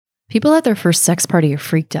People at their first sex party are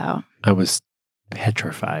freaked out. I was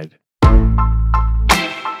petrified.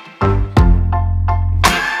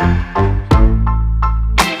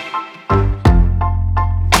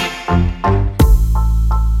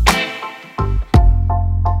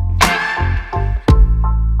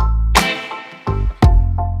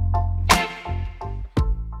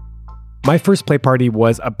 My first play party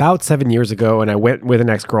was about 7 years ago, and I went with an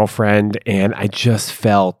ex-girlfriend, and I just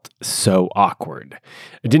felt so awkward.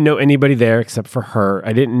 I didn't know anybody there except for her.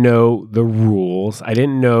 I didn't know the rules. I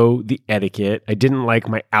didn't know the etiquette. I didn't like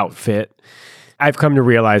my outfit. I've come to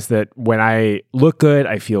realize that when I look good,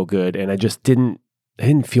 I feel good, and I didn't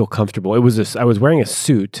feel comfortable. I was wearing a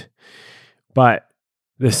suit, but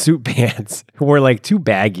the suit pants were like too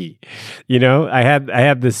baggy. You know, I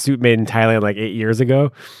had this suit made in Thailand like 8 years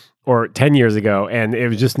ago. Or 10 years ago, and it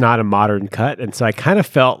was just not a modern cut. And so I kind of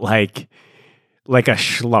felt like a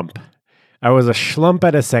schlump. I was a schlump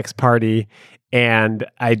at a sex party, and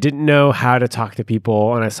I didn't know how to talk to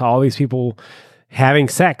people. And I saw all these people having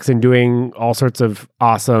sex and doing all sorts of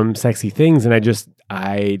awesome, sexy things. And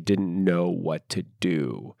I didn't know what to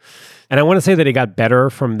do. And I want to say that it got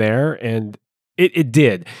better from there. And it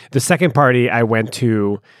did. The second party I went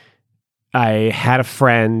to, I had a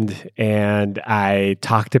friend and I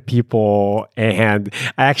talked to people, and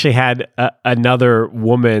I actually had another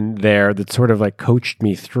woman there that sort of like coached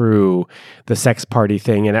me through the sex party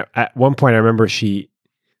thing. And at one point I remember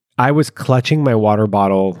I was clutching my water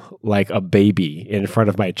bottle like a baby in front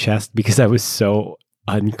of my chest because I was so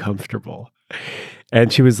uncomfortable.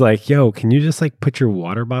 And she was like, "Yo, can you just like put your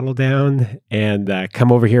water bottle down and come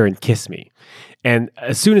over here and kiss me?" And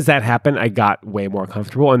as soon as that happened, I got way more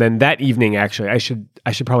comfortable. And then that evening, actually, I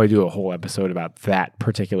should probably do a whole episode about that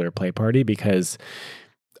particular play party, because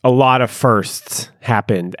a lot of firsts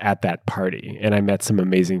happened at that party. And I met some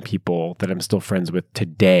amazing people that I'm still friends with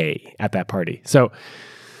today at that party. So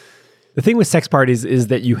the thing with sex parties is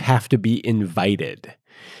that you have to be invited.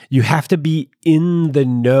 You have to be in the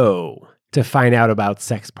know to find out about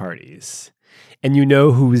sex parties. And you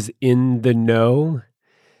know who's in the know?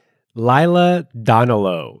 Lila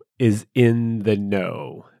Donnolo is in the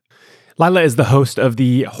know. Lila is the host of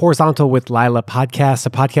the Horizontal with Lila podcast, a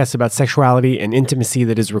podcast about sexuality and intimacy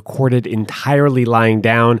that is recorded entirely lying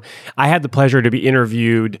down. I had the pleasure to be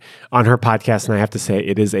interviewed on her podcast, and I have to say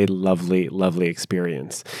it is a lovely, lovely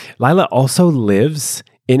experience. Lila also lives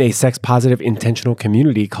in a sex-positive intentional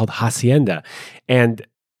community called Hacienda, and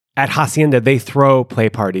at Hacienda, they throw play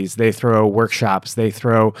parties, they throw workshops, they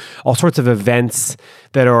throw all sorts of events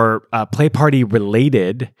that are play party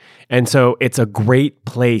related. And so it's a great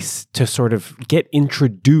place to sort of get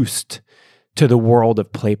introduced to the world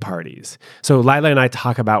of play parties. So Lila and I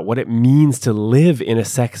talk about what it means to live in a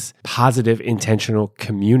sex positive intentional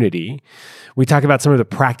community. We talk about some of the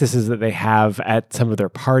practices that they have at some of their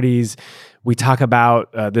parties. We talk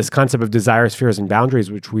about this concept of desires, fears, and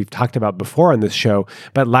boundaries, which we've talked about before on this show.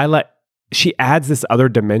 But Lila, she adds this other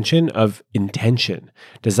dimension of intention.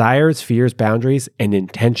 Desires, fears, boundaries, and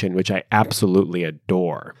intention, which I absolutely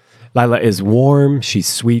adore. Lila is warm, she's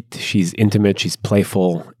sweet, she's intimate, she's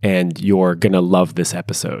playful, and you're going to love this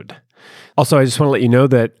episode. Also, I just want to let you know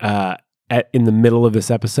that in the middle of this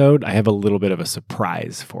episode, I have a little bit of a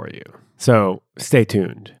surprise for you. So stay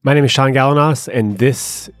tuned. My name is Sean Galanos, and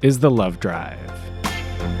this is The Love Drive.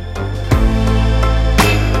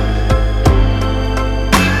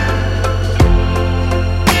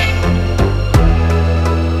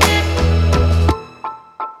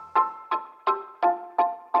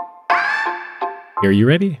 Are you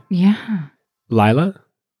ready? Yeah. Lila?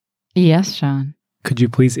 Yes, Sean. Could you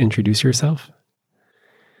please introduce yourself?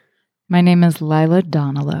 My name is Lila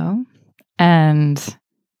Donnolo, and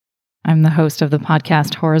I'm the host of the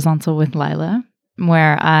podcast Horizontal with Lila,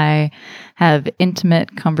 where I have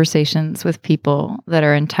intimate conversations with people that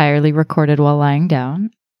are entirely recorded while lying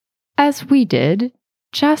down, as we did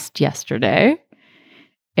just yesterday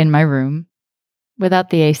in my room,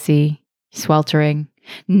 without the AC, sweltering,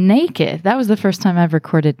 naked. That was the first time I've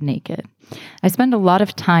recorded naked. I spend a lot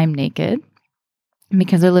of time naked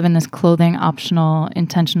because I live in this clothing optional,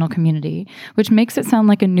 intentional community, which makes it sound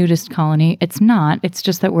like a nudist colony. It's not. It's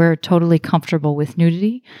just that we're totally comfortable with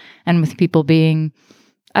nudity and with people being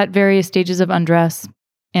at various stages of undress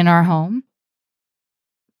in our home.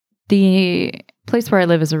 The place where I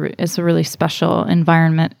live is a really special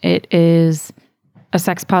environment. It is a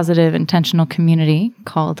sex-positive, intentional community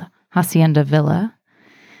called Hacienda Villa,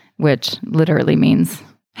 which literally means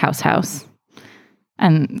house.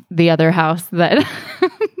 And the other house that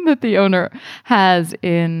that the owner has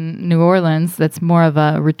in New Orleans, that's more of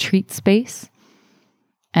a retreat space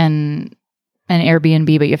and an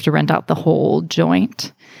Airbnb, but you have to rent out the whole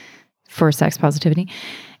joint for sex positivity,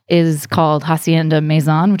 is called Hacienda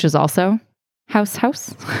Maison, which is also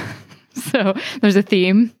house. So there's a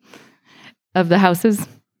theme of the houses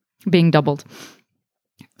being doubled.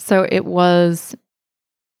 So it was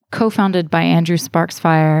co-founded by Andrew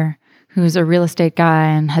Sparksfire, who's a real estate guy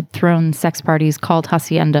and had thrown sex parties called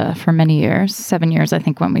Hacienda for many years, 7 years, I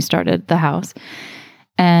think, when we started the house.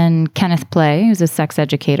 And Kenneth Play, who's a sex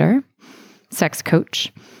educator, sex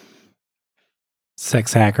coach.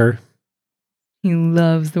 Sex hacker. He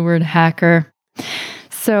loves the word hacker.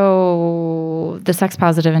 So the sex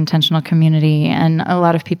positive intentional community, and a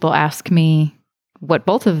lot of people ask me what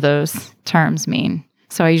both of those terms mean.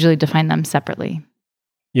 So I usually define them separately.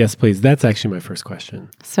 Yes, please. That's actually my first question.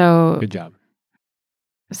 So good job.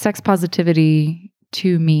 Sex positivity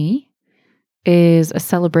to me is a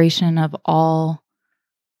celebration of all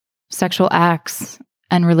sexual acts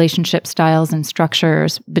and relationship styles and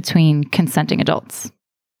structures between consenting adults.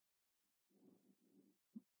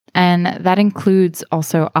 And that includes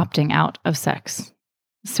also opting out of sex.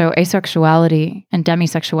 So asexuality and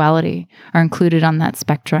demisexuality are included on that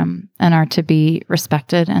spectrum and are to be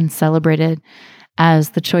respected and celebrated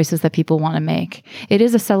as the choices that people want to make. It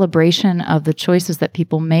is a celebration of the choices that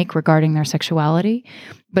people make regarding their sexuality,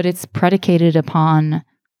 but it's predicated upon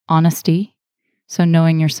honesty. So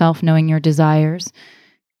knowing yourself, knowing your desires,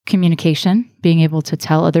 communication, being able to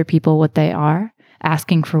tell other people what they are,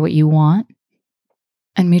 asking for what you want,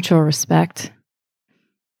 and mutual respect.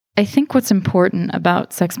 I think what's important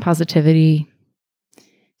about sex positivity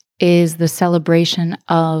is the celebration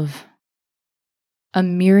of a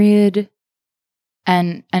myriad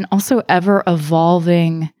and also ever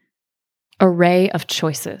evolving array of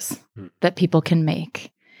choices that people can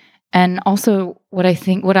make. And also what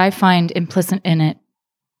I find implicit in it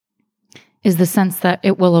is the sense that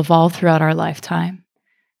it will evolve throughout our lifetime.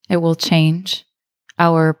 It will change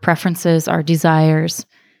our preferences, our desires,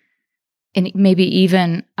 and maybe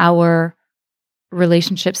even our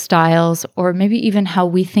relationship styles, or maybe even how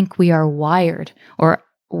we think we are wired, or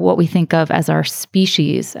what we think of as our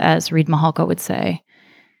species, as Reid Mihalko would say.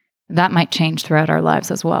 That might change throughout our lives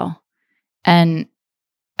as well. And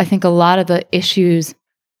I think a lot of the issues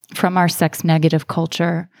from our sex negative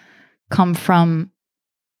culture come from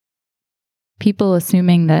people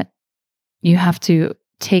assuming that you have to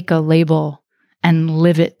take a label and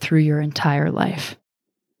live it through your entire life.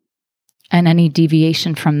 And any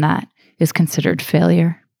deviation from that is considered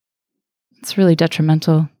failure. It's really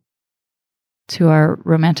detrimental to our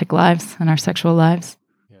romantic lives and our sexual lives,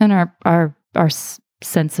 and our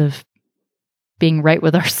sense of being right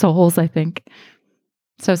with our souls, I think.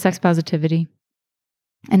 So sex positivity.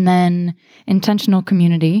 And then intentional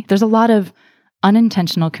community. There's a lot of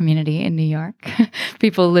unintentional community in New York.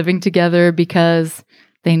 People living together because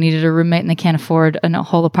they needed a roommate and they can't afford a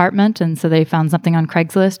whole apartment, and so they found something on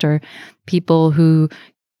Craigslist, or people who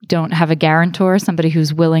don't have a guarantor, somebody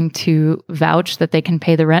who's willing to vouch that they can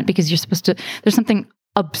pay the rent, because you're supposed to, there's something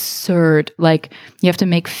absurd, like you have to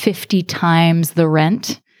make 50 times the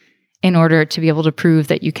rent in order to be able to prove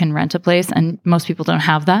that you can rent a place. And most people don't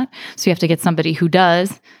have that. So you have to get somebody who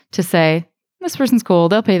does to say, this person's cool,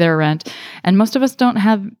 they'll pay their rent. And most of us don't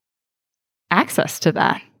have access to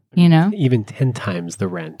that, you know? Even 10 times the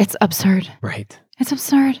rent. It's absurd. Right. It's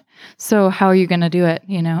absurd. So how are you going to do it,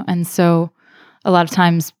 you know? And so a lot of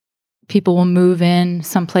times people will move in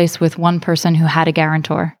someplace with one person who had a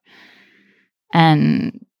guarantor,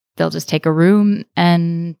 and they'll just take a room.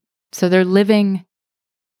 And so they're living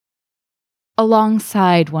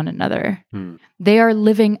alongside one another. They are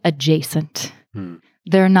living adjacent.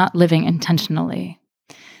 They're not living intentionally.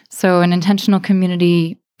 So an intentional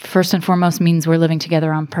community, first and foremost, means we're living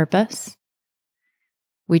together on purpose.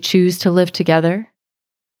 We choose to live together.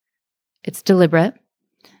 It's deliberate.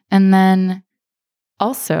 And then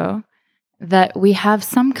also that we have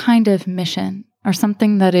some kind of mission or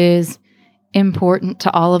something that is important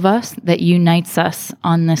to all of us that unites us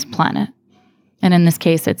on this planet. And in this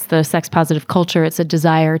case, it's the sex positive culture. It's a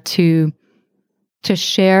desire to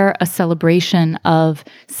share a celebration of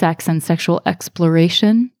sex and sexual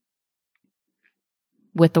exploration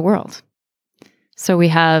with the world. So we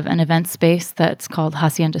have an event space that's called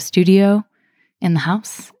Hacienda Studio in the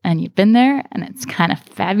house, and you've been there, and it's kind of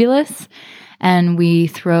fabulous. And we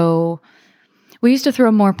used to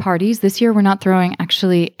throw more parties. This year, we're not throwing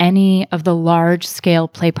actually any of the large scale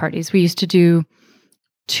play parties. We used to do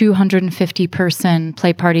 250 person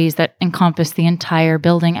play parties that encompassed the entire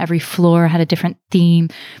building. Every floor had a different theme.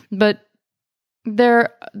 But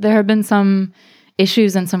there have been some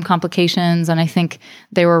issues and some complications. And I think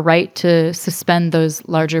they were right to suspend those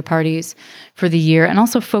larger parties for the year and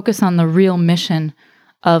also focus on the real mission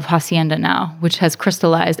of Hacienda now, which has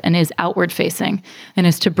crystallized and is outward facing and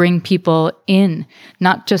is to bring people in,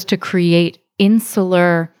 not just to create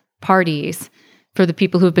insular parties for the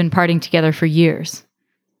people who've been partying together for years.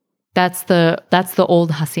 That's the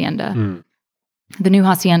old Hacienda. The new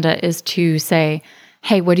Hacienda is to say,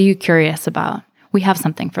 hey, what are you curious about? We have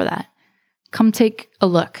something for that. Come take a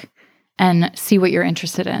look and see what you're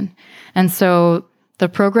interested in. And so the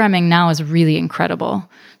programming now is really incredible.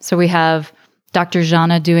 So we have Dr.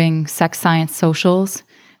 Jana doing sex science socials,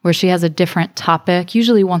 where she has a different topic,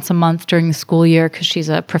 usually once a month during the school year, because she's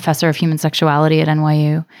a professor of human sexuality at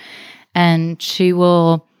NYU. And she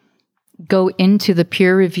will go into the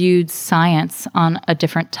peer-reviewed science on a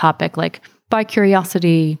different topic, like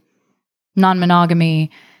bi-curiosity,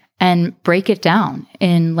 non-monogamy, and break it down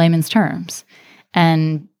in layman's terms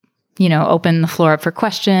and, open the floor up for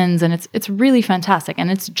questions. And it's really fantastic. And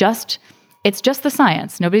it's just the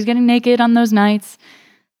science. Nobody's getting naked on those nights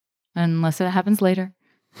unless it happens later.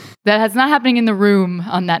 That's not happening in the room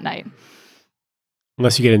on that night.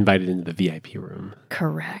 Unless you get invited into the VIP room.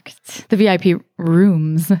 Correct. The VIP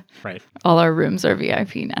rooms. Right. All our rooms are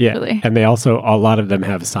VIP naturally. Yeah. And they also, a lot of them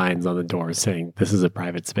have signs on the doors saying this is a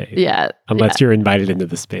private space. Yeah. Unless you're invited into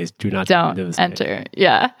the space, don't into the space. Enter.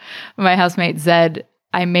 Yeah. My housemate Zed,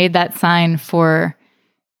 I made that sign for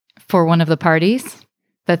one of the parties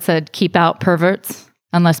that said, keep out perverts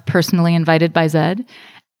unless personally invited by Zed.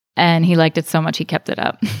 And he liked it so much he kept it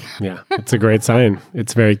up. Yeah. It's a great sign.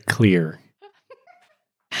 It's very clear.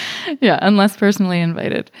 Yeah, unless personally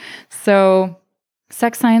invited. So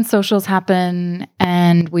sex science socials happen,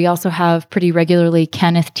 and we also have pretty regularly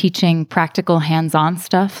Kenneth teaching practical hands-on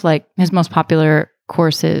stuff. Like his most popular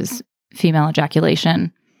course is female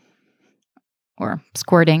ejaculation or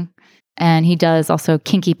squirting. And he does also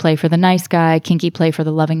kinky play for the nice guy, kinky play for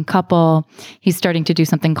the loving couple. He's starting to do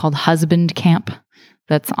something called husband camp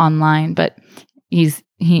that's online, but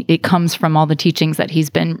it comes from all the teachings that he's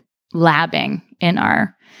been labbing in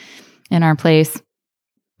our place.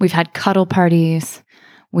 We've had cuddle parties.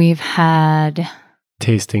 We've had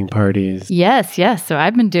tasting parties. Yes. So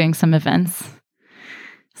I've been doing some events.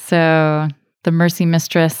 So the Mercy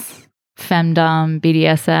Mistress, Femdom,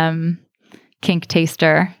 BDSM, Kink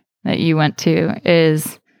Taster that you went to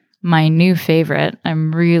is my new favorite.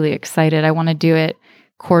 I'm really excited. I want to do it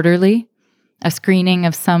quarterly, a screening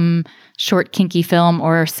of some short kinky film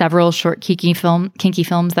or several short kinky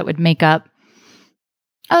films that would make up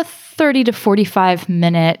a 30 to 45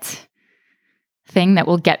 minute thing that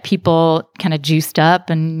will get people kind of juiced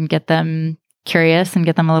up and get them curious and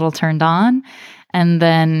get them a little turned on. And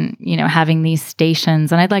then, having these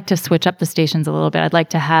stations, and I'd like to switch up the stations a little bit. I'd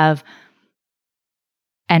like to have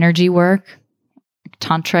energy work,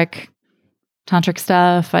 tantric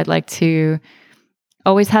stuff. I'd like to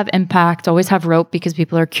always have impact, always have rope because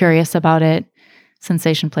people are curious about it.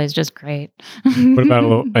 Sensation play is just great. What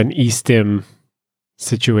about an e-stim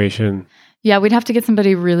situation? Yeah, we'd have to get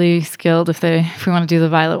somebody really skilled if we want to do the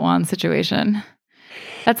Violet Wand situation.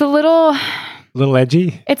 That's a little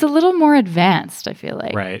edgy. It's a little more advanced, I feel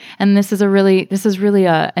like. Right. And this is really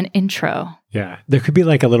an intro. Yeah. There could be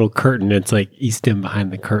like a little curtain. It's like e-stim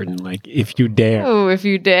behind the curtain. Like if you dare. Oh, if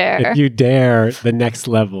you dare. If you dare the next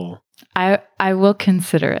level. I will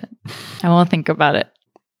consider it. I will think about it.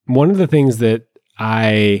 One of the things that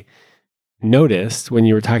I noticed when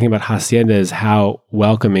you were talking about Hacienda is how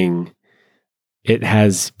welcoming it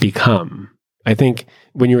has become. I think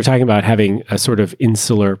when you were talking about having a sort of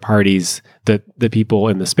insular parties that the people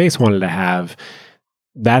in the space wanted to have,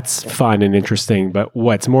 that's fun and interesting. But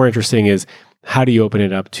what's more interesting is how do you open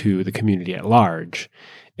it up to the community at large?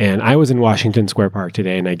 And I was in Washington Square Park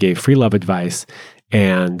today and I gave free love advice,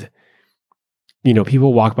 and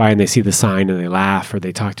people walk by and they see the sign and they laugh or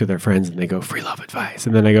they talk to their friends and they go, free love advice.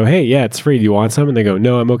 And then I go, hey, yeah, it's free. Do you want some? And they go,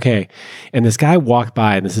 no, I'm okay. And this guy walked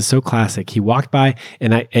by, and this is so classic. He walked by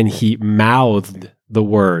and he mouthed the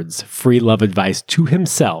words, free love advice, to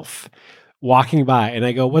himself walking by. And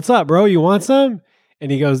I go, what's up, bro? You want some?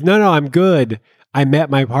 And he goes, no, I'm good. I met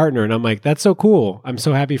my partner. And I'm like, that's so cool. I'm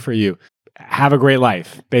so happy for you. Have a great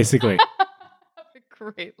life, basically.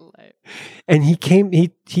 Great life. And he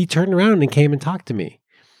turned around and came and talked to me.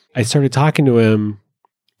 I started talking to him,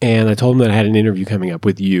 and I told him that I had an interview coming up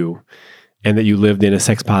with you and that you lived in a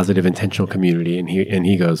sex positive intentional community. And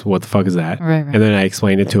he goes, what the fuck is that? Right. And then I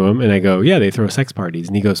explained it to him, and I go, yeah, they throw sex parties.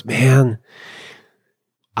 And he goes, man,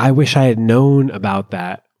 I wish I had known about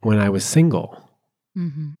that when I was single.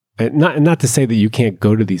 Mm-hmm. Not to say that you can't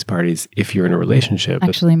go to these parties if you're in a relationship.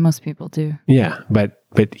 Actually, most people do. Yeah, but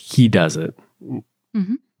he does it.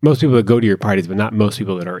 Mm-hmm. Most people that go to your parties, but not most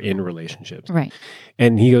people that are in relationships. Right.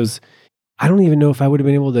 And he goes, I don't even know if I would have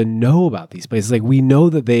been able to know about these places. Like, we know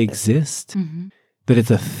that they exist, that it's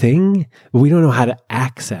a thing, but we don't know how to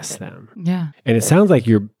access them. Yeah. And it sounds like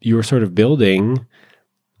you're sort of building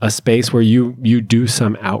a space where you do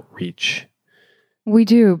some outreach. We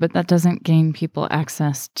do, but that doesn't gain people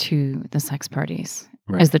access to the sex parties,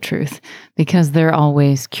 is the truth, because they're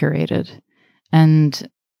always curated. And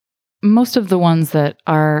most of the ones that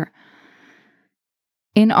are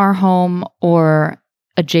in our home or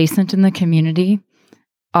adjacent in the community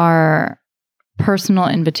are personal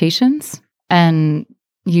invitations, and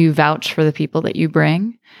you vouch for the people that you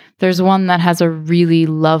bring. There's one that has a really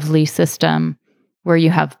lovely system where you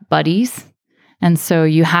have buddies. And so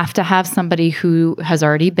you have to have somebody who has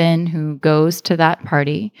already been, who goes to that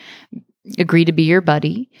party, agree to be your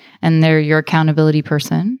buddy, and they're your accountability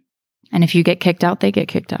person. And if you get kicked out, they get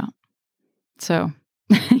kicked out. So,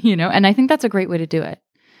 and I think that's a great way to do it.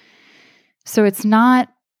 So it's not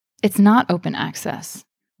open access,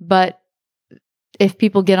 but if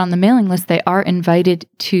people get on the mailing list, they are invited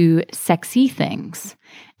to sexy things.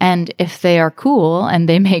 And if they are cool and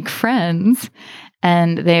they make friends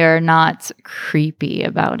and they are not creepy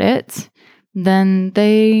about it, then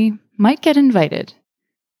they might get invited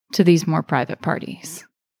to these more private parties.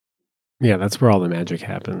 Yeah, that's where all the magic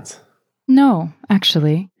happens. No,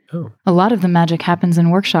 actually. Oh. A lot of the magic happens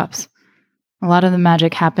in workshops. A lot of the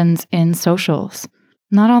magic happens in socials.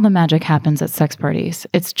 Not all the magic happens at sex parties.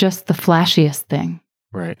 It's just the flashiest thing.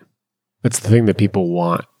 Right. It's the thing that people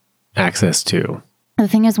want access to. The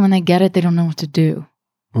thing is, when they get it, they don't know what to do.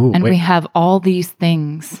 Ooh, and we have all these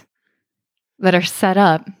things that are set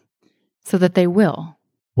up so that they will.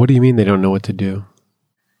 What do you mean they don't know what to do?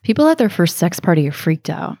 People at their first sex party are freaked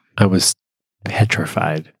out. I was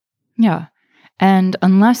petrified. Yeah. And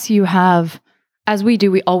unless you have, as we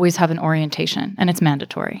do, we always have an orientation, and it's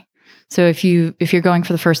mandatory. So if you're going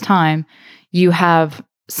for the first time, you have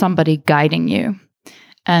somebody guiding you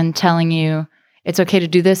and telling you it's okay to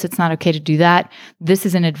do this, it's not okay to do that. This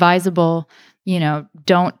is inadvisable.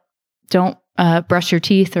 Don't brush your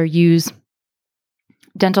teeth or use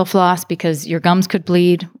dental floss because your gums could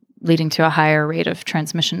bleed, leading to a higher rate of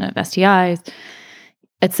transmission of STIs,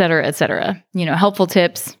 et cetera, et cetera. Helpful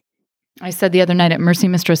tips. I said the other night at Mercy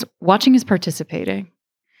Mistress, watching is participating.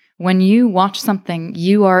 When you watch something,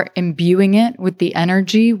 you are imbuing it with the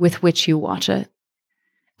energy with which you watch it.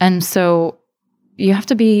 And so you have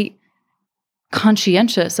to be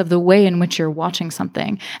conscientious of the way in which you're watching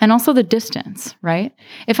something, and also the distance, right?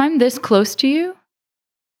 If I'm this close to you.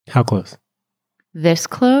 How close? This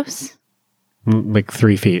close. Like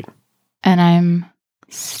 3 feet. And I'm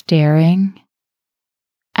staring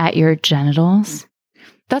at your genitals.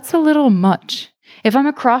 That's a little much. If I'm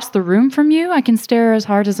across the room from you, I can stare as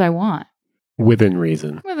hard as I want. Within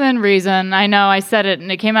reason. Within reason. I know, I said it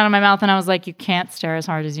and it came out of my mouth and I was like, you can't stare as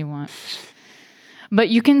hard as you want. But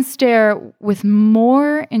you can stare with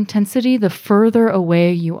more intensity the further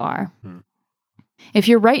away you are. If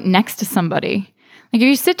you're right next to somebody, like if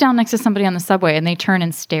you sit down next to somebody on the subway and they turn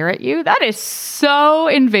and stare at you, that is so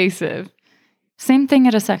invasive. Same thing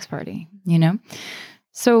at a sex party,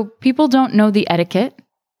 So people don't know the etiquette.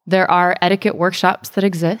 There are etiquette workshops that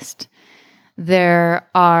exist. There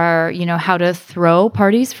are, how to throw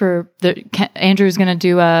parties Andrew's going to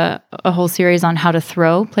do a whole series on how to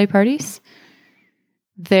throw play parties.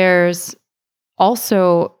 There's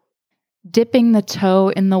also dipping the toe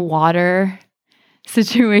in the water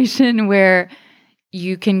situation where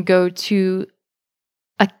you can go to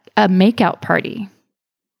a makeout party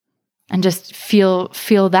and just feel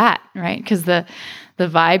that, right? Because the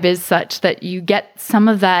vibe is such that you get some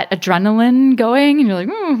of that adrenaline going and you're like,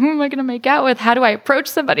 who am I going to make out with? How do I approach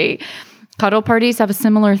somebody? Cuddle parties have a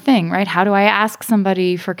similar thing, right? How do I ask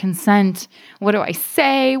somebody for consent? What do I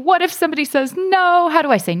say? What if somebody says no? How do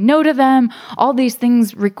I say no to them? All these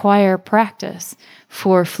things require practice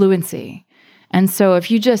for fluency. And so if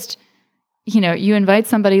you just, you invite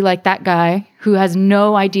somebody like that guy who has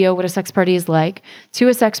no idea what a sex party is like to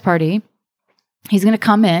a sex party, he's going to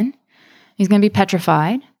come in, he's going to be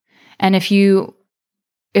petrified. And if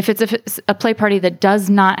it's a play party that does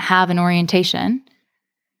not have an orientation,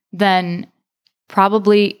 then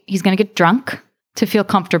probably he's going to get drunk to feel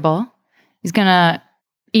comfortable. He's going to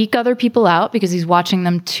eke other people out because he's watching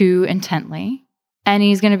them too intently. And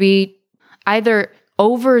he's going to be either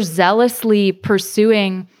overzealously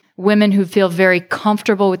pursuing women who feel very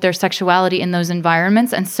comfortable with their sexuality in those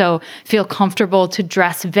environments, and so feel comfortable to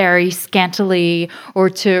dress very scantily or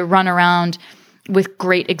to run around with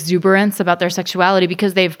great exuberance about their sexuality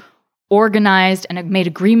because they've organized and made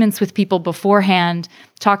agreements with people beforehand,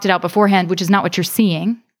 talked it out beforehand, which is not what you're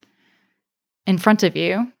seeing in front of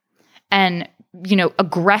you, and,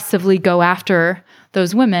 aggressively go after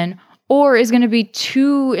those women, or is going to be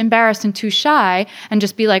too embarrassed and too shy and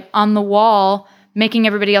just be like on the wall, making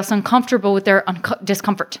everybody else uncomfortable with their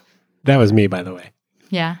discomfort. That was me, by the way.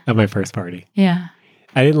 Yeah. At my first party. Yeah.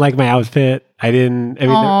 I didn't like my outfit.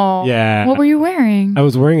 Yeah. What were you wearing? I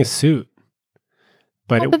was wearing a suit.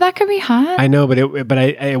 But that could be hot. I know, but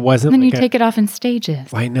it wasn't. And then you take it off in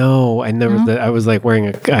stages. I know. I never. I was like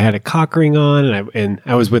I had a cock ring on, and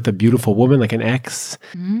I was with a beautiful woman, like an ex,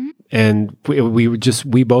 and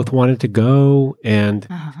we both wanted to go, and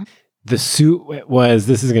the suit was.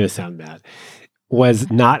 This is going to sound bad.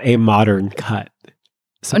 Was not a modern cut.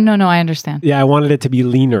 So, no, I understand. Yeah, I wanted it to be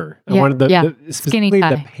leaner. I wanted the skinny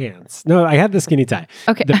tie. The pants. No, I had the skinny tie.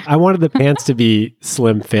 Okay. I wanted the pants to be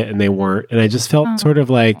slim fit, and they weren't. And I just felt sort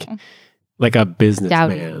of like a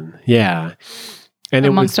businessman. Yeah. And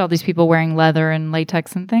amongst all these people wearing leather and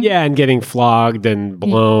latex and things. Yeah, and getting flogged and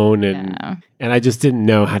blown, and I just didn't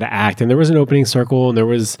know how to act. And there was an opening circle, and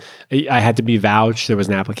I had to be vouched. There was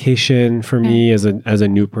an application for me as a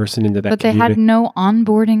new person into that. But they had no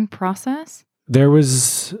onboarding process. There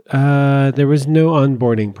was no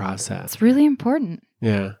onboarding process. It's really important.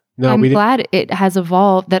 Yeah. No, I'm glad it has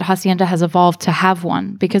evolved, that Hacienda has evolved to have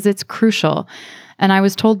one, because it's crucial. And I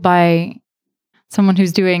was told by someone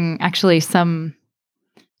who's doing actually some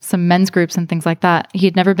men's groups and things like that. He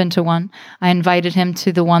had never been to one. I invited him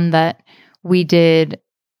to the one that we did.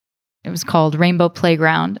 It was called Rainbow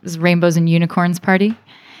Playground. It was Rainbows and Unicorns Party.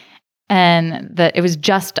 And that it was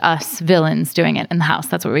just us villains doing it in the house.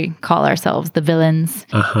 That's what we call ourselves, the villains.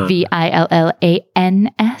 Villans,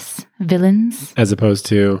 villains. As opposed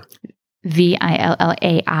to? Villains,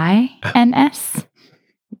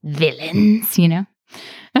 villains,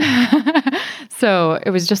 So it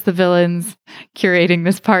was just the villains curating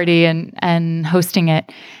this party and hosting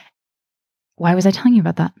it. Why was I telling you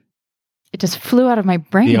about that? It just flew out of my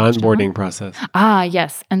brain. The onboarding process. Ah,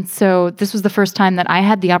 yes. And so this was the first time that I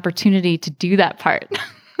had the opportunity to do that part.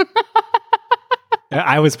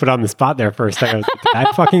 I was put on the spot there for a second. Did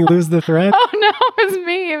I fucking lose the thread? Oh, no, it was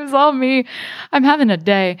me. It was all me. I'm having a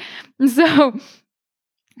day.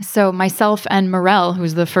 So myself and Morel,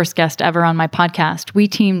 who's the first guest ever on my podcast, we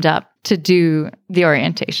teamed up to do the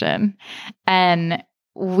orientation. And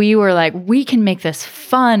we were like, we can make this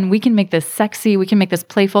fun. We can make this sexy. We can make this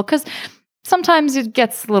playful. Because sometimes it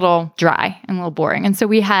gets a little dry and a little boring. And so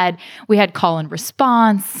we had call and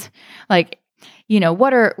response, like, what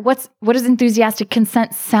does enthusiastic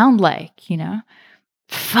consent sound like?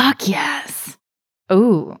 Fuck yes.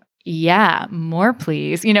 Oh, yeah, more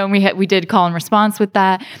please. And we did call and response with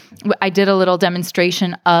that. I did a little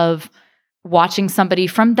demonstration of watching somebody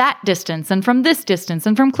from that distance and from this distance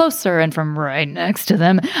and from closer and from right next to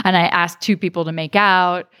them. And I asked two people to make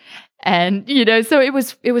out. And, so it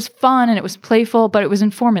was fun and it was playful, but it was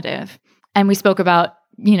informative. And we spoke about,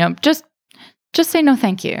 just say no,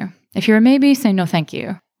 thank you. If you're a maybe, say no, thank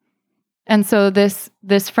you. And so this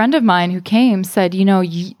friend of mine who came said,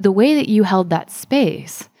 the way that you held that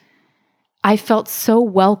space, I felt so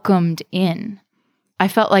welcomed in. I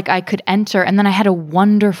felt like I could enter, and then I had a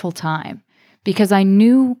wonderful time because I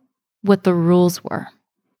knew what the rules were.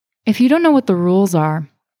 If you don't know what the rules are,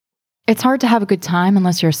 it's hard to have a good time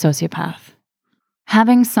unless you're a sociopath.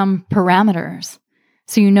 Having some parameters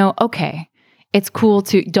so okay, it's cool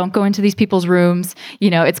to don't go into these people's rooms.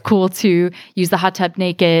 It's cool to use the hot tub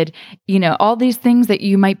naked. All these things that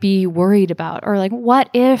you might be worried about, or like, what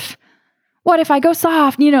if I go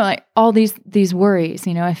soft? Like all these worries.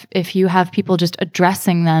 If you have people just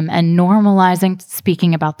addressing them and normalizing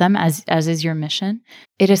speaking about them as is your mission,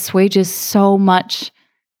 it assuages so much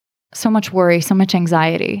worry, so much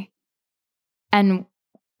anxiety, and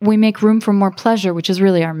we make room for more pleasure, which is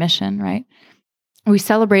really our mission, right? We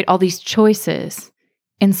celebrate all these choices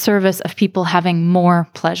in service of people having more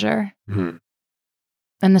pleasure. Mm-hmm.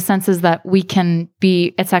 And the sense is that we can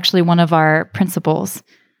be, it's actually one of our principles,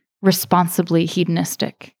 responsibly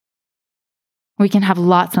hedonistic. We can have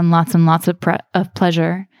lots and lots and lots of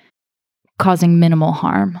pleasure, causing minimal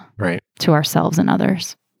harm to ourselves and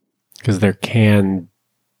others. Because there can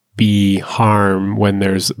be harm when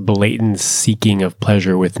there's blatant seeking of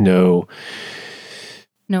pleasure with no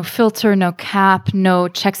filter, no cap, no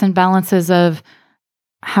checks and balances of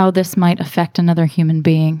how this might affect another human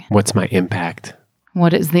being. What's my impact?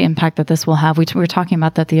 What is the impact that this will have? We were talking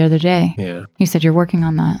about that the other day. Yeah. You said you're working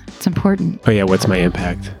on that. It's important. Oh yeah, what's my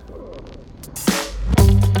impact?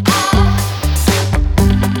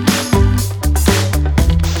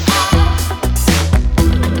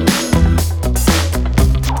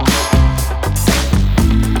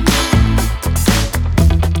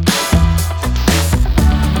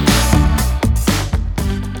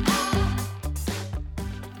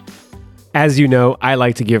 As you know, I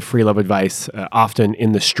like to give free love advice often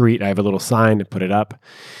in the street. I have a little sign to put it up.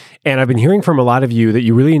 And I've been hearing from a lot of you that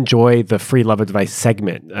you really enjoy the free love advice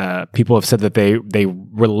segment. People have said that they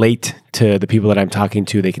relate to the people that I'm talking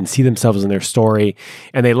to. They can see themselves in their story.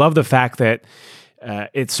 And they love the fact that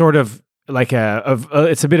it's sort of like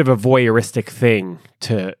it's a bit of a voyeuristic thing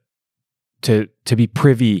to be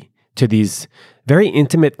privy to these very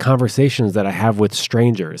intimate conversations that I have with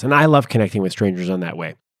strangers. And I love connecting with strangers on that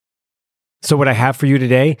way. So what I have for you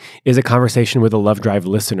today is a conversation with a Love Drive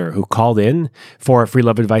listener who called in for a free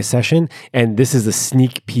love advice session. And this is a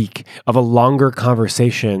sneak peek of a longer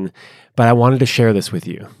conversation, but I wanted to share this with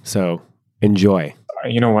you. So enjoy.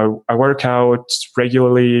 I work out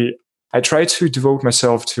regularly. I try to devote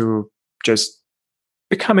myself to just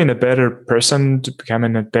becoming a better person, to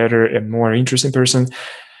becoming a better and more interesting person.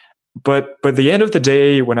 But the end of the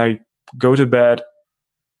day, when I go to bed,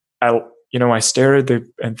 I stare at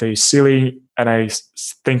the ceiling and I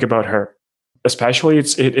think about her. Especially,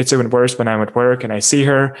 it's even worse when I'm at work and I see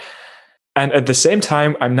her. And at the same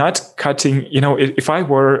time, I'm not cutting. If I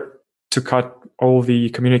were to cut all the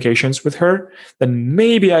communications with her, then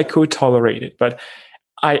maybe I could tolerate it. But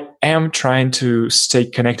I am trying to stay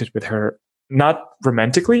connected with her, not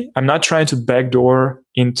romantically. I'm not trying to backdoor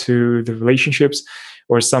into the relationships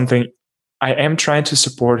or something. I am trying to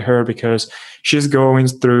support her because she's going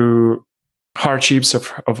through hardships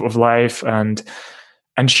of life, and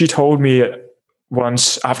she told me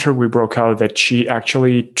once after we broke out that she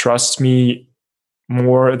actually trusts me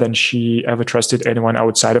more than she ever trusted anyone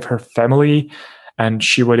outside of her family, and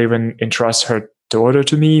she would even entrust her daughter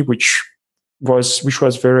to me, which was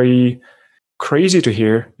very crazy to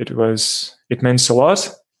hear. It meant a lot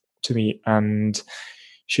to me, and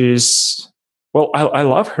I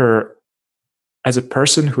love her as a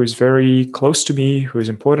person who is very close to me, who is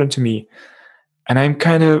important to me. And I'm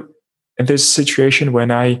kind of in this situation when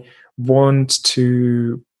I want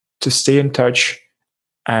to stay in touch,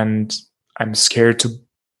 and I'm scared to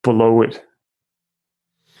blow it.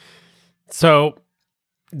 So,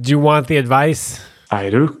 do you want the advice? I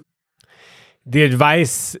do. The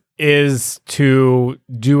advice is to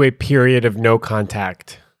do a period of no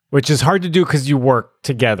contact, which is hard to do because you work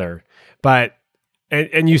together. But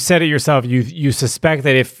and you said it yourself, you suspect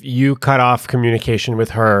that if you cut off communication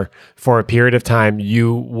with her for a period of time,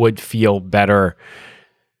 you would feel better.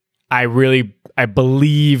 I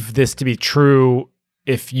believe this to be true.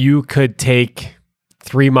 If you could take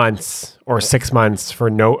 3 months or 6 months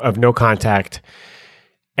of no contact,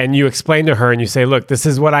 and you explain to her and you say, look, this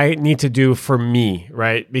is what I need to do for me,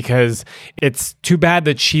 right? Because it's too bad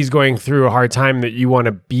that she's going through a hard time, that you want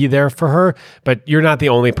to be there for her, but you're not the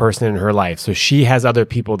only person in her life. So she has other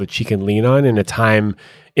people that she can lean on in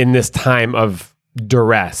this time of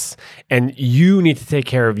duress. And you need to take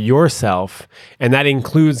care of yourself. And that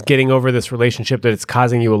includes getting over this relationship that it's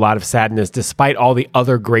causing you a lot of sadness, despite all the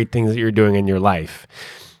other great things that you're doing in your life.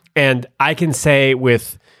 And I can say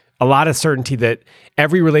with a lot of certainty that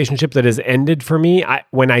every relationship that has ended for me,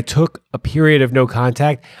 when I took a period of no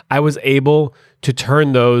contact, I was able to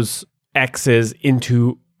turn those exes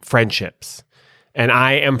into friendships. And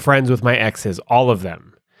I am friends with my exes, all of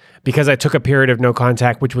them, because I took a period of no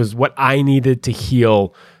contact, which was what I needed to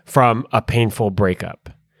heal from a painful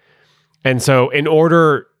breakup. And so in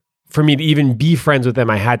order for me to even be friends with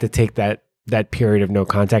them, I had to take that period of no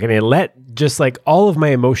contact, and it let just like all of my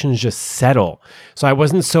emotions just settle. So I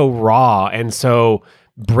wasn't so raw and so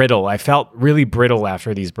brittle. I felt really brittle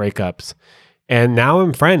after these breakups. And now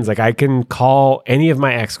I'm friends. Like I can call any of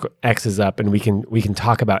my exes up and we can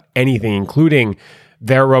talk about anything, including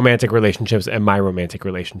their romantic relationships and my romantic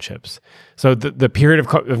relationships. So the period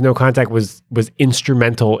of no contact was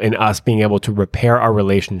instrumental in us being able to repair our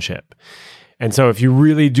relationship. And so if you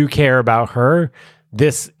really do care about her,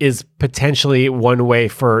 this is potentially one way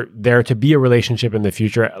for there to be a relationship in the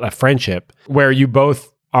future, a friendship, where you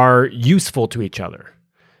both are useful to each other.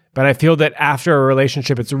 But I feel that after a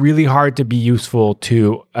relationship, it's really hard to be useful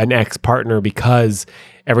to an ex-partner because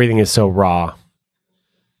everything is so raw.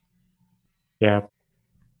 Yeah.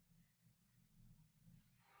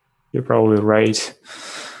 You're probably right.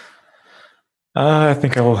 I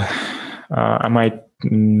think I might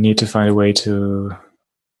need to find a way to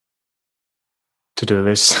to-do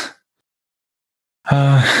list.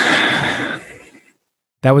 That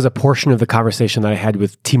was a portion of the conversation that I had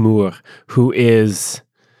with Timur, who is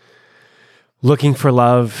looking for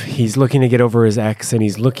love. He's looking to get over his ex, and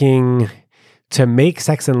he's looking to make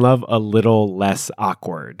sex and love a little less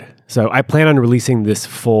awkward. So I plan on releasing this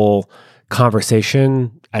full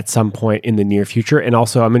conversation at some point in the near future. And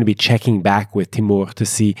also I'm going to be checking back with Timur to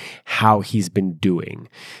see how he's been doing.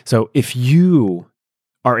 So if you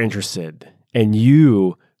are interested and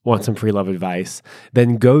you want some free love advice,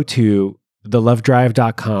 then go to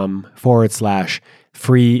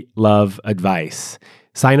thelovedrive.com/free love advice.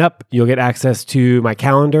 Sign up. You'll get access to my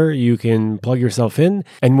calendar. You can plug yourself in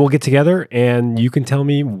and we'll get together and you can tell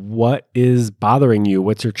me what is bothering you.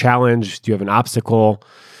 What's your challenge? Do you have an obstacle?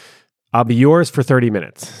 I'll be yours for 30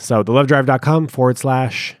 minutes. So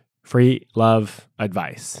thelovedrive.com/free love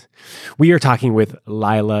advice. We are talking with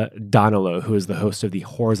Lila Donnolo, who is the host of the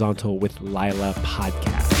Horizontal with Lila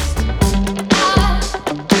podcast.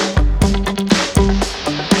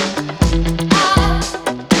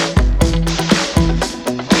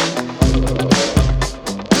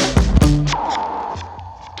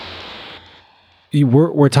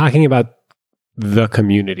 We're talking about the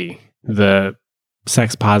community, the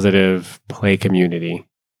sex positive play community.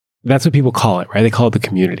 That's what people call it, right? They call it the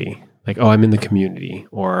community. Like, oh, I'm in the community,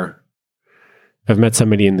 or I've met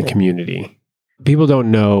somebody in the community. People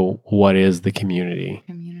don't know what is the community.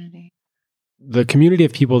 The community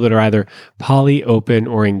of people that are either poly, open,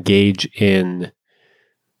 or engage in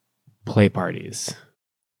play parties.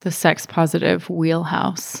 The sex positive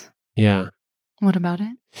wheelhouse. Yeah. What about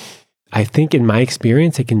it? I think in my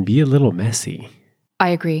experience, it can be a little messy. I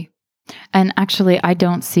agree. And actually, I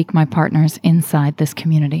don't seek my partners inside this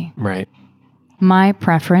community. Right. My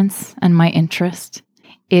preference and my interest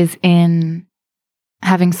is in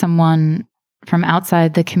having someone from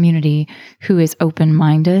outside the community who is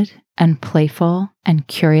open-minded and playful and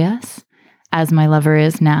curious, as my lover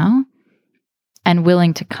is now, and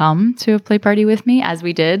willing to come to a play party with me, as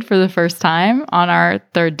we did for the first time on our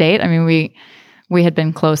third date. I mean, we had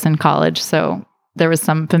been close in college, so there was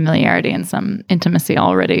some familiarity and some intimacy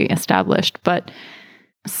already established, but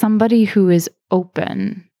somebody who is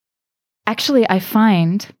open. Actually, I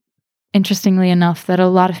find, interestingly enough, that a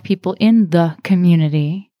lot of people in the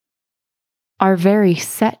community are very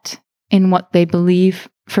set in what they believe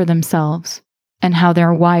for themselves and how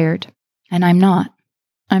they're wired. And I'm not.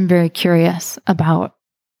 I'm very curious about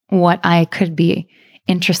what I could be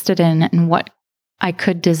interested in and what I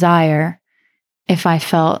could desire if I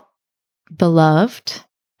felt beloved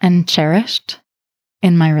and cherished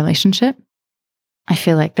in my relationship. I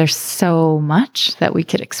feel like there's so much that we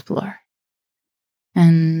could explore.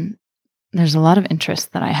 And there's a lot of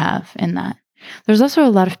interest that I have in that. There's also a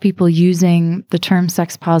lot of people using the term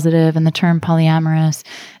sex positive and the term polyamorous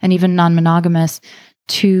and even non-monogamous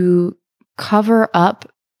to cover up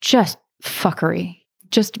just fuckery,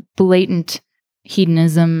 just blatant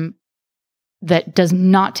hedonism that does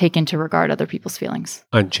not take into regard other people's feelings.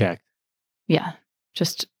 Unchecked. Yeah.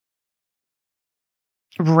 Just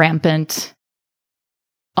rampant,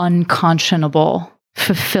 unconscionable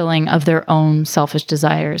fulfilling of their own selfish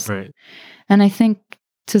desires. Right. And I think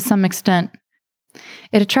to some extent,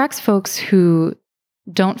 it attracts folks who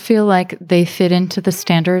don't feel like they fit into the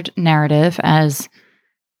standard narrative, as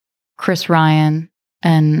Chris Ryan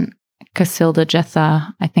and Casilda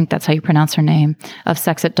Jetha, I think that's how you pronounce her name, of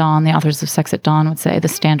Sex at Dawn, the authors of Sex at Dawn would say, the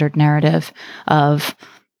standard narrative of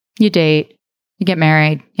you date, you get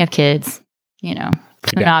married, you have kids,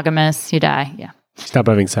 monogamous, you die. Yeah. Stop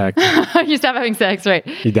having sex. You stop having sex, right?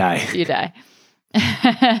 You die. You die.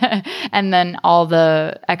 And then all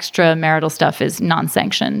the extra marital stuff is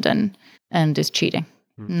non-sanctioned and is cheating,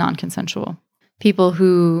 non-consensual. People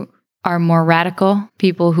who are more radical,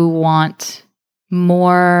 people who want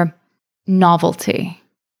more novelty.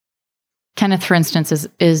 Kenneth, for instance,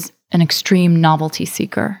 is an extreme novelty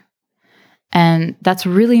seeker. And that's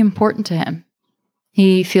really important to him.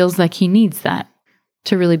 He feels like he needs that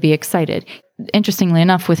to really be excited. Interestingly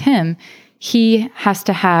enough, with him, he has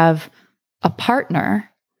to have a partner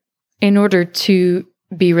in order to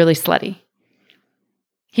be really slutty.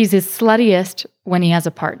 He's his sluttiest when he has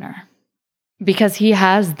a partner because he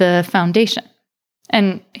has the foundation.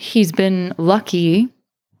 And he's been lucky,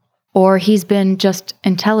 or he's been just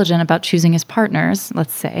intelligent about choosing his partners,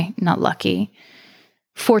 let's say, not lucky,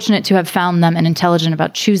 fortunate to have found them and intelligent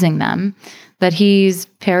about choosing them, that he's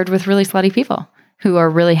paired with really slutty people who are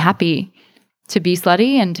really happy to be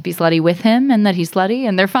slutty and to be slutty with him, and that he's slutty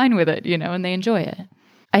and they're fine with it, and they enjoy it.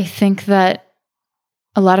 I think that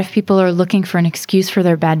a lot of people are looking for an excuse for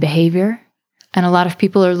their bad behavior, And a lot of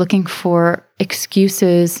people are looking for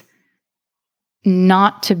excuses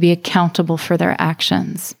not to be accountable for their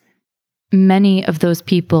actions. Many of those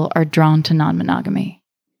people are drawn to non-monogamy.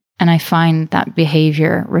 And I find that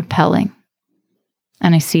behavior repelling.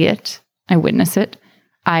 And I see it. I witness it.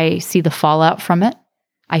 I see the fallout from it.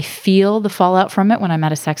 I feel the fallout from it when I'm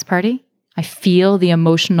at a sex party. I feel the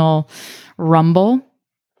emotional rumble.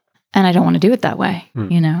 And I don't want to do it that way,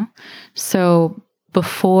 So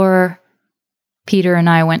before Peter and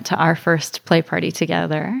I went to our first play party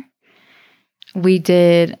together, we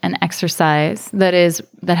did an exercise that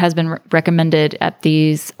has been recommended at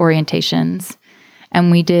these orientations. And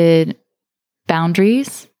we did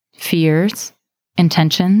boundaries, fears,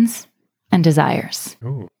 intentions, and desires.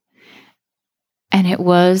 Ooh. And it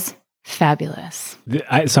was fabulous.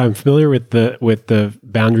 So I'm familiar with the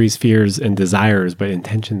boundaries, fears, and desires, but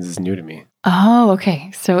intentions is new to me. Oh, okay.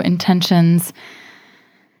 So intentions.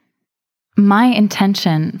 My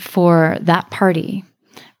intention for that party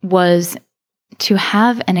was to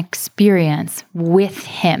have an experience with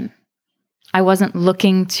him. I wasn't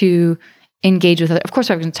looking to engage with of course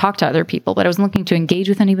I was going to talk to other people, but I wasn't looking to engage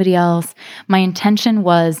with anybody else. My intention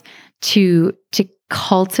was to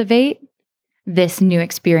cultivate this new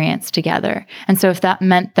experience together. And so if that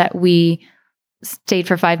meant that we stayed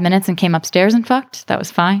for 5 minutes and came upstairs and fucked, that was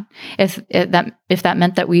fine. If that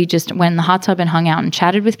meant that we just went in the hot tub and hung out and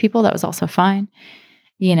chatted with people, that was also fine.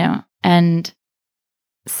 And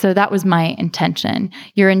so that was my intention.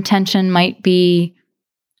 Your intention might be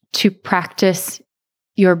to practice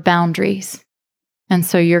your boundaries. And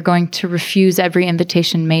so you're going to refuse every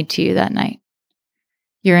invitation made to you that night.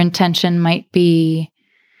 Your intention might be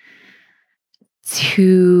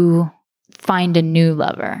to find a new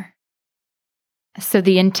lover. So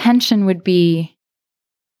the intention would be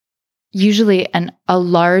usually a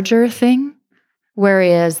larger thing,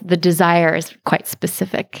 whereas the desire is quite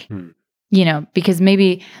specific. Because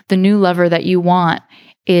maybe the new lover that you want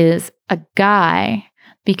is a guy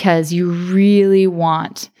because you really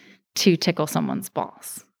want to tickle someone's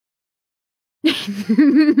balls.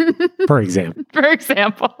 For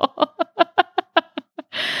example.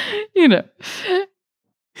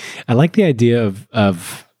 I like the idea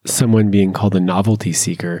of someone being called a novelty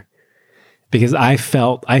seeker, because I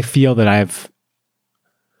feel that I've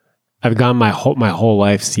gone my whole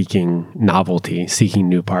life seeking novelty, seeking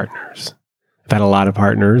new partners. I've had a lot of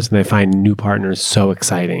partners, and I find new partners so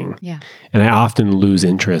exciting. Yeah. And I often lose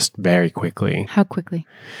interest very quickly. How quickly?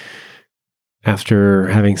 After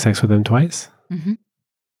having sex with them twice? Mm-hmm.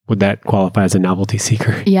 Would that qualify as a novelty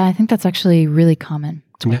seeker? Yeah, I think that's actually really common.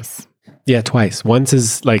 Twice. Yeah, twice. Once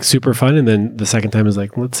is like super fun, and then the second time is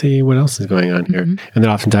like, let's see what else is going on here. Mm-hmm. And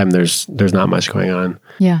then oftentimes there's not much going on.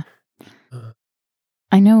 Yeah.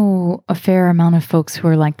 I know a fair amount of folks who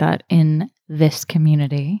are like that in this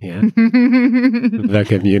community. Yeah. The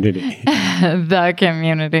community. The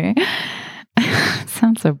community. It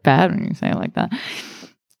sounds so bad when you say it like that.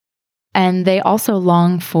 And they also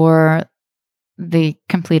long for the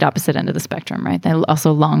complete opposite end of the spectrum, right? They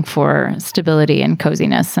also long for stability and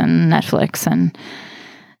coziness and Netflix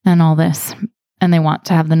and all this. And they want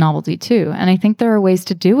to have the novelty too. And I think there are ways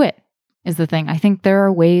to do it, is the thing. I think there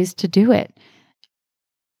are ways to do it.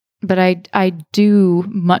 But I do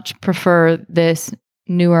much prefer this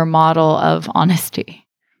newer model of honesty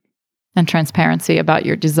and transparency about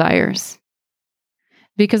your desires.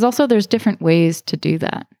 Because also there's different ways to do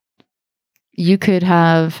that. You could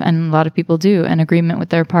have, and a lot of people do, an agreement with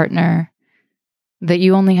their partner that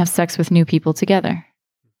you only have sex with new people together.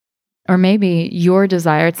 Or maybe your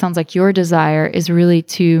desire, it sounds like your desire is really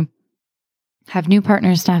to have new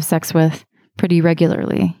partners to have sex with pretty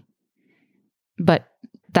regularly. But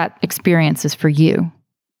that experience is for you.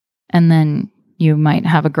 And then you might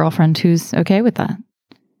have a girlfriend who's okay with that.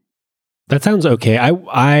 That sounds okay.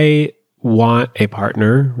 I want a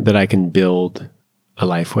partner that I can build a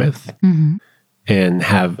life with, mm-hmm. and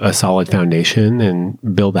have a solid foundation and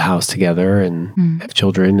build the house together and have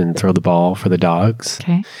children and throw the ball for the dogs.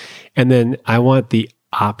 Okay. And then I want the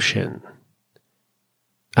option.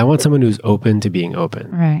 I want someone who's open to being open.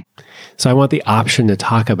 Right. So I want the option to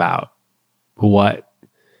talk about what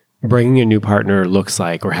bringing a new partner looks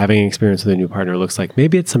like, or having an experience with a new partner looks like.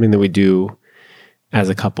 Maybe it's something that we do as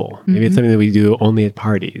a couple. Maybe it's something that we do only at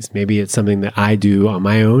parties. Maybe it's something that I do on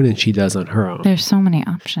my own and she does on her own. There's so many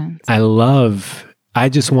options. I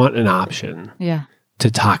just want an option. Yeah. To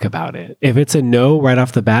talk about it. If it's a no right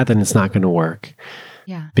off the bat, then it's not going to work.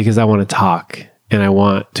 Yeah. Because I want to talk and I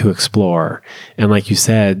want to explore. And like you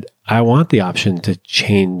said, I want the option to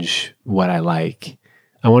change what I like.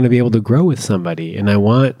 I want to be able to grow with somebody. And I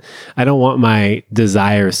don't want my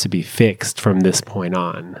desires to be fixed from this point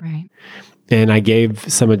on. Right. And I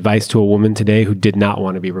gave some advice to a woman today who did not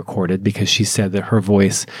want to be recorded because she said that her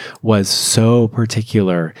voice was so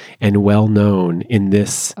particular and well known in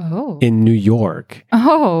New York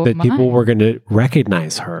that people were going to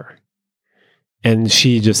recognize her. And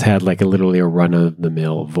she just had like literally a run of the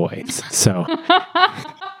mill voice. So,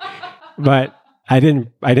 but I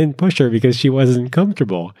didn't push her because she wasn't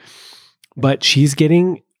comfortable. But she's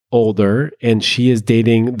getting older, and she is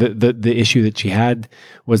dating the issue that she had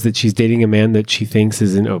was that she's dating a man that she thinks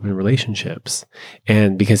is in open relationships.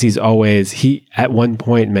 And because he at one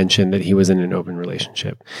point mentioned that he was in an open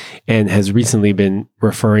relationship and has recently been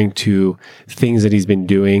referring to things that he's been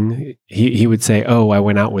doing. He would say, "Oh, I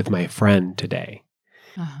went out with my friend today."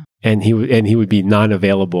 Uh-huh. And he would be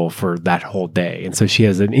non-available for that whole day. And so she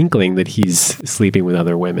has an inkling that he's sleeping with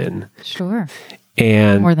other women. Sure.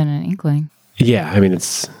 And more than an inkling. Yeah,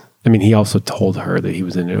 he also told her that he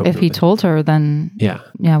was in an open If he told her, then yeah,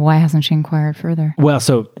 why hasn't she inquired further? Well,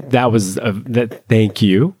 so that was that. Thank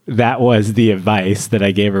you. That was the advice that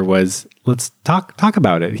I gave her. Was let's talk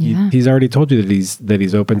about it. He's already told you that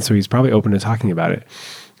he's open, so he's probably open to talking about it.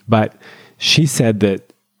 But she said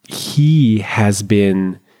that he has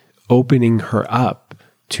been opening her up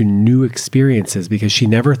to new experiences because she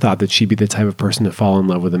never thought that she'd be the type of person to fall in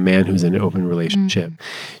love with a man who's in an open relationship.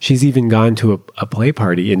 She's even gone to a play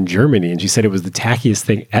party in Germany, and she said it was the tackiest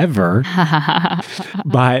thing ever.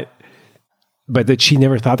 but that she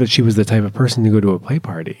never thought that she was the type of person to go to a play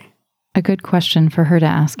party. A good question for her to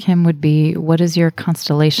ask him would be, what does your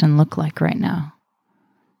constellation look like right now?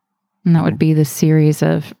 And that would be the series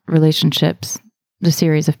of relationships, the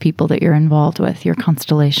series of people that you're involved with, your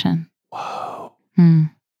constellation. Whoa.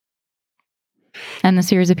 And the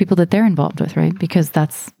series of people that they're involved with, right? Because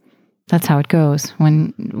that's how it goes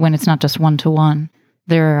when it's not just one-to-one.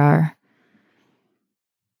 There are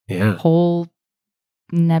whole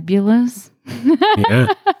nebulas.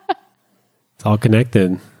 Yeah. It's all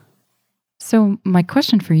connected. So my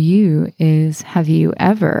question for you is, have you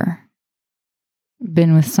ever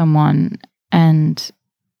been with someone and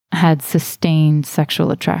had sustained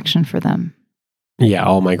sexual attraction for them? Yeah,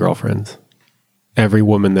 all my girlfriends. Every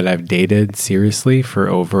woman that I've dated seriously for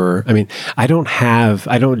I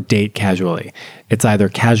don't date casually. It's either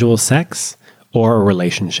casual sex or a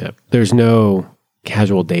relationship. There's no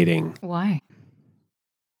casual dating. Why?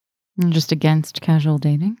 You're just against casual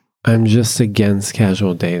dating? I'm just against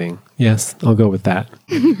casual dating. Yes, I'll go with that.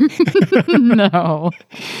 No.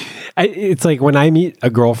 It's like when I meet a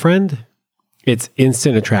girlfriend, it's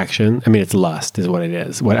instant attraction. It's lust is what it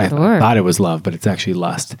is. I thought it was love, but it's actually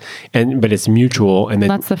lust. But it's mutual. And then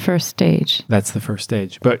that's the first stage. That's the first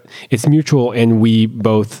stage. But it's mutual, and we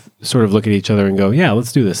both sort of look at each other and go, yeah,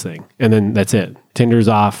 let's do this thing. And then that's it. Tinder's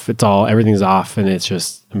off. Everything's off, and it's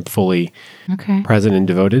just, I'm fully present and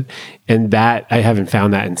devoted. And that, I haven't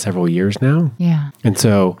found that in several years now. Yeah. And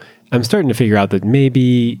so I'm starting to figure out that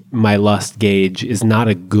maybe my lust gauge is not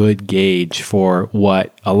a good gauge for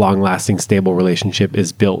what a long-lasting, stable relationship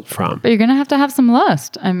is built from. But you're going to have some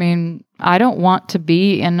lust. I don't want to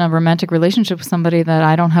be in a romantic relationship with somebody that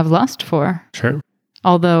I don't have lust for. Sure.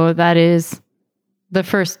 Although that is the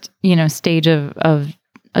first, stage of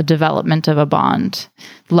a development of a bond.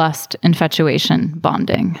 Lust, infatuation,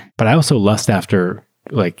 bonding. But I also lust after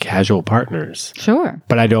like casual partners. Sure.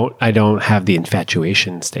 But I don't have the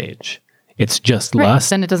infatuation stage. It's just lust.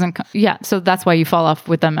 Then it doesn't so that's why you fall off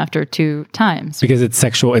with them after 2 times. Because it's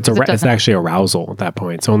sexual, it's actually arousal at that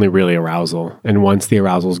point. It's only really arousal. And once the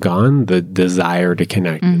arousal's gone, the desire to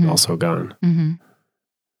connect is also gone.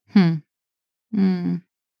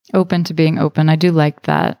 Open to being open. I do like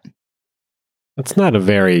that. It's not a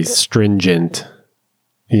very stringent,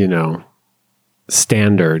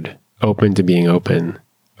 standard. Open to being open.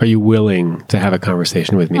 Are you willing to have a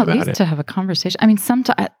conversation with me about it? At least to have a conversation.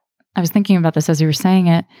 Sometimes I was thinking about this as you were saying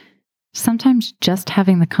it. Sometimes just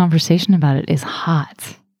having the conversation about it is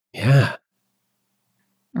hot. Yeah.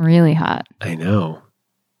 Really hot. I know.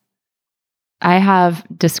 I have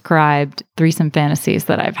described threesome fantasies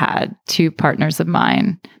that I've had to partners of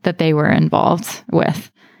mine that they were involved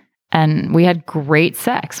with. And we had great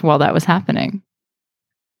sex while that was happening.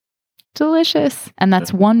 Delicious. And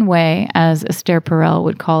that's one way, as Esther Perel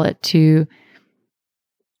would call it, to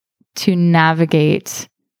navigate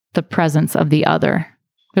the presence of the other.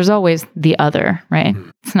 There's always the other, right?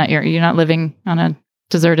 It's not you're not living on a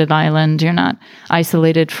deserted island. You're not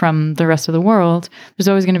isolated from the rest of the world. There's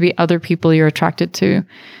always going to be other people you're attracted to.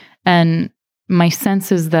 And my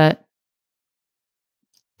sense is that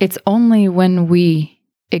it's only when we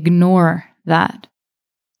ignore that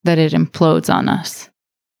that it implodes on us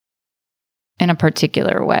in a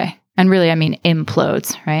particular way. And really, I mean,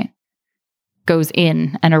 implodes, right? Goes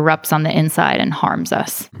in and erupts on the inside and harms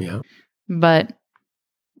us. Yeah. But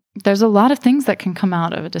there's a lot of things that can come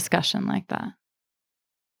out of a discussion like that.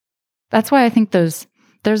 That's why I think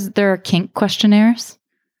there are kink questionnaires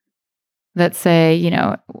that say, you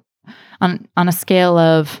know, on a scale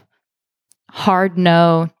of hard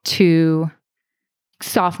no to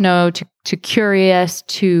soft no to curious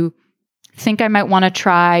to think I might want to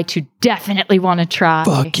try to definitely want to try.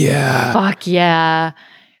 Fuck yeah. Fuck yeah.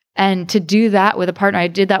 And to do that with a partner, I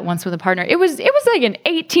did that once with a partner. It was like an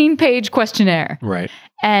 18-page questionnaire. Right.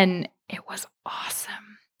 And it was awesome.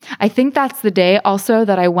 I think that's the day also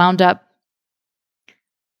that I wound up.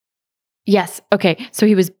 Yes. Okay. So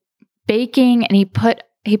he was baking and he put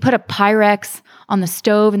a Pyrex on the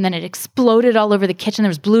stove and then it exploded all over the kitchen. There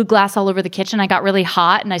was blue glass all over the kitchen. I got really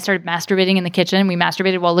hot and I started masturbating in the kitchen. We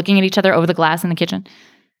masturbated while looking at each other over the glass in the kitchen.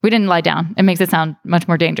 We didn't lie down. It makes it sound much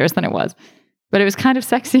more dangerous than it was. But it was kind of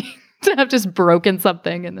sexy to have just broken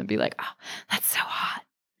something and then be like, oh, that's so hot.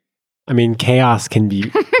 I mean, chaos can be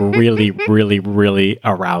really, really, really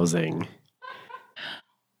arousing.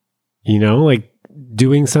 You know, like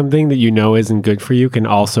doing something that you know isn't good for you can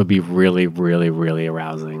also be really, really, really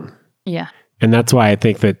arousing. Yeah. And that's why I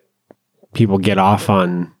think that people get off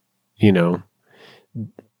on, you know,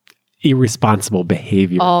 irresponsible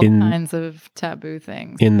behavior. All kinds of taboo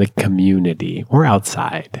things. In the community or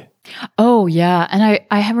outside. Oh, yeah. And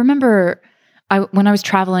I remember when I was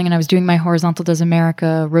traveling and I was doing my Horizontal Does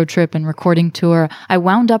America road trip and recording tour, I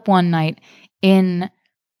wound up one night in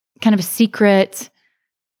kind of a secret,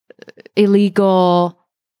 illegal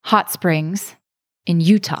hot springs in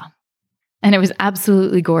Utah. And it was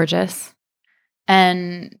absolutely gorgeous.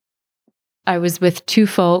 And I was with two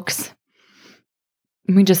folks.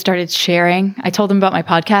 And we just started sharing. I told them about my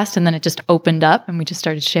podcast and then it just opened up and we just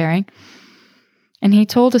started sharing. And he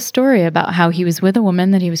told a story about how he was with a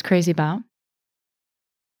woman that he was crazy about.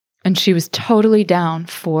 And she was totally down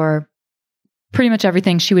for pretty much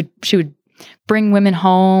everything. She would bring women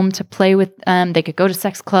home to play with them. They could go to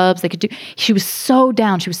sex clubs. She was so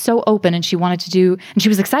down. She was so open and she wanted to do, and she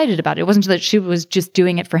was excited about it. It wasn't that she was just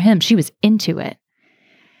doing it for him. She was into it.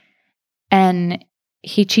 And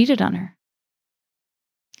he cheated on her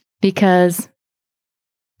because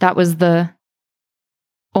that was the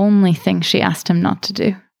only thing she asked him not to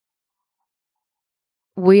do.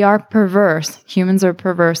 We are perverse. Humans are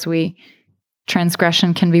perverse.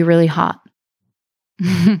 Transgression can be really hot.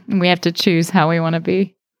 We have to choose how we want to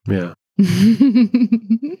be. Yeah.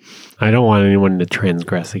 I don't want anyone to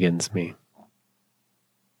transgress against me.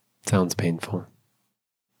 Sounds painful.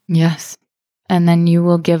 Yes. And then you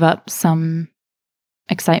will give up some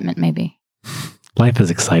excitement, maybe. Life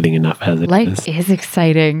is exciting enough as it is. Life is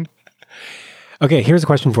exciting. Okay, here's a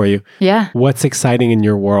question for you. Yeah. What's exciting in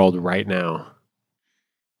your world right now?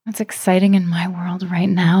 What's exciting in my world right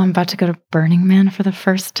now? I'm about to go to Burning Man for the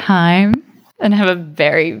first time and have a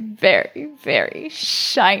very, very, very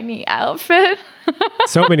shiny outfit.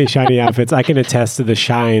 So many shiny outfits. I can attest to the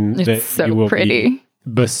shine that so you will be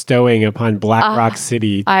bestowing upon Black Rock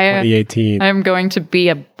City 2018. I am going to be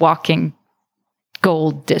a walking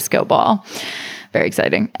gold disco ball. Very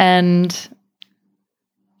exciting. And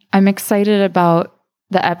I'm excited about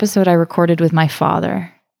the episode I recorded with my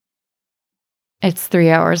father. It's 3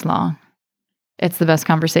 hours long. It's the best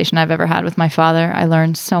conversation I've ever had with my father. I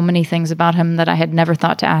learned so many things about him that I had never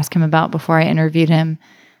thought to ask him about before I interviewed him.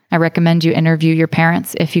 I recommend you interview your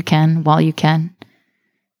parents if you can, while you can.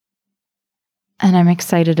 And I'm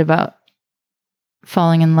excited about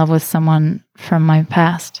falling in love with someone from my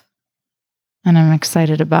past. And I'm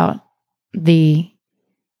excited about the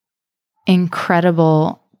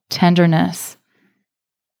incredible tenderness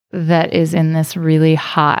that is in this really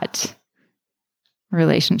hot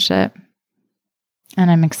relationship. And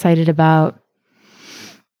I'm excited about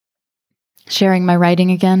sharing my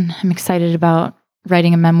writing again. I'm excited about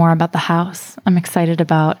writing a memoir about the house. I'm excited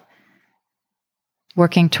about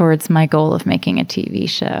working towards my goal of making a TV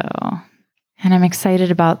show. And I'm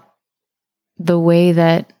excited about the way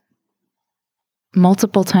that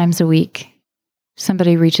multiple times a week,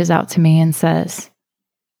 somebody reaches out to me and says,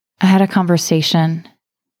 I had a conversation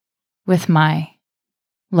with my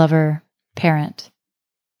lover, parent,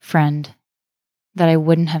 friend that I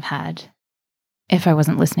wouldn't have had if I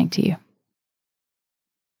wasn't listening to you.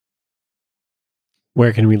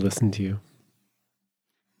 Where can we listen to you?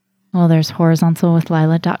 Well, there's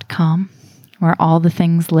horizontalwithlila.com, where all the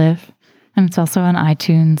things live. And it's also on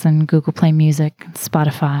iTunes and Google Play Music and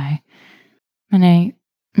Spotify. And I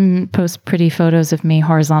post pretty photos of me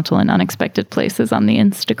horizontal in unexpected places on the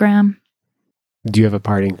Instagram. Do you have a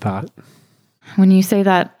parting thought? When you say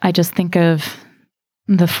that, I just think of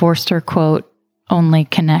the Forster quote, "Only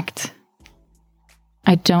connect."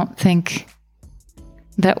 I don't think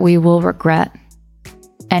that we will regret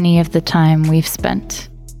any of the time we've spent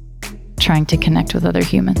trying to connect with other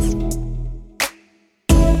humans.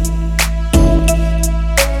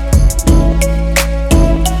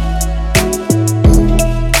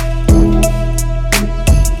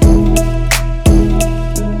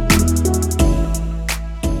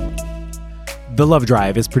 The Love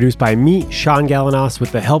Drive is produced by me, Sean Galanos,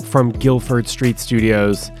 with the help from Guilford Street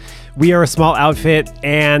Studios. We are a small outfit,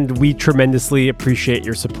 and we tremendously appreciate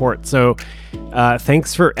your support. So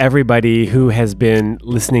thanks for everybody who has been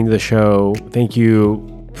listening to the show. Thank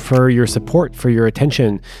you for your support, for your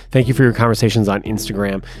attention. Thank you for your conversations on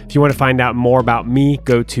Instagram. If you want to find out more about me,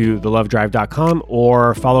 go to thelovedrive.com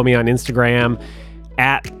or follow me on Instagram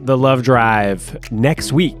at thelovedrive.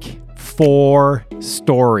 Next week, 4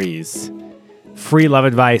 stories. Free love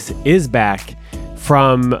advice is back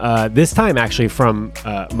from this time, actually, from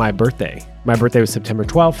my birthday. My birthday was September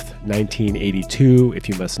 12th, 1982. If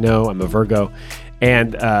you must know, I'm a Virgo.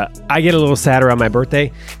 And I get a little sad around my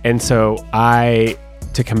birthday. And so I,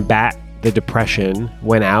 to combat the depression,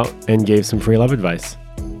 went out and gave some free love advice.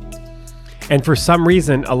 And for some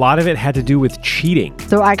reason, a lot of it had to do with cheating.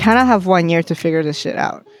 So I kind of have 1 year to figure this shit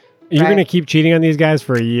out. You're going to keep cheating on these guys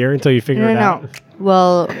for a year until you figure it out? No.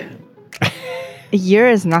 Well, a year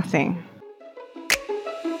is nothing.